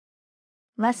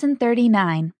Lesson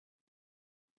 39.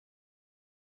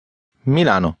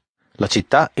 Milano, la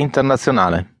città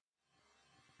internazionale.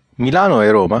 Milano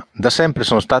e Roma da sempre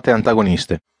sono state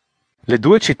antagoniste. Le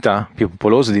due città più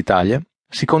popolose d'Italia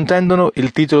si contendono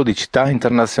il titolo di città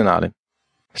internazionale.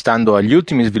 Stando agli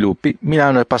ultimi sviluppi,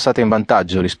 Milano è passata in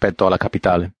vantaggio rispetto alla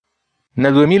capitale.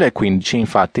 Nel 2015,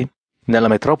 infatti, nella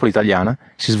metropoli italiana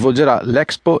si svolgerà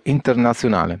l'Expo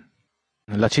internazionale.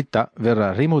 La città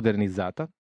verrà rimodernizzata